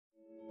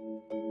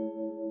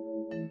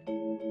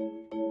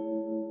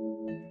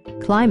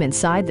Climb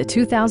inside the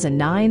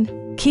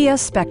 2009 Kia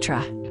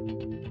Spectra.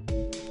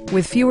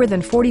 With fewer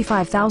than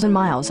 45,000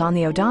 miles on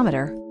the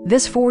odometer,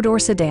 this four-door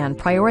sedan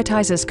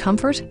prioritizes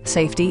comfort,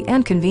 safety,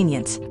 and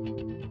convenience.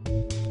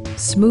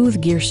 Smooth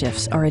gear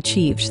shifts are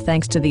achieved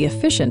thanks to the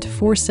efficient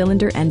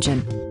four-cylinder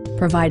engine,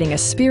 providing a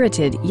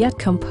spirited yet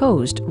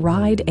composed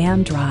ride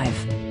and drive.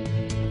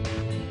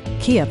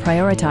 Kia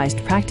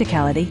prioritized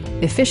practicality,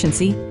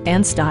 efficiency,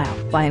 and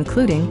style by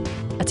including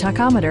a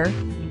tachometer,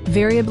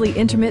 variably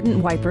intermittent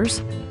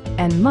wipers,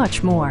 and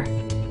much more.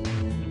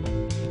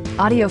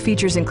 Audio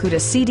features include a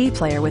CD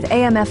player with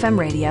AM/FM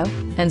radio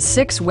and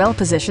 6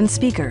 well-positioned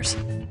speakers.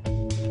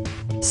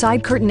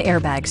 Side curtain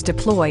airbags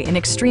deploy in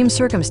extreme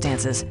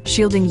circumstances,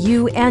 shielding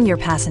you and your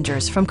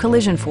passengers from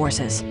collision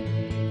forces.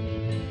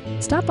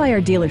 Stop by our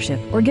dealership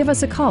or give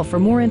us a call for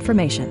more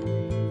information.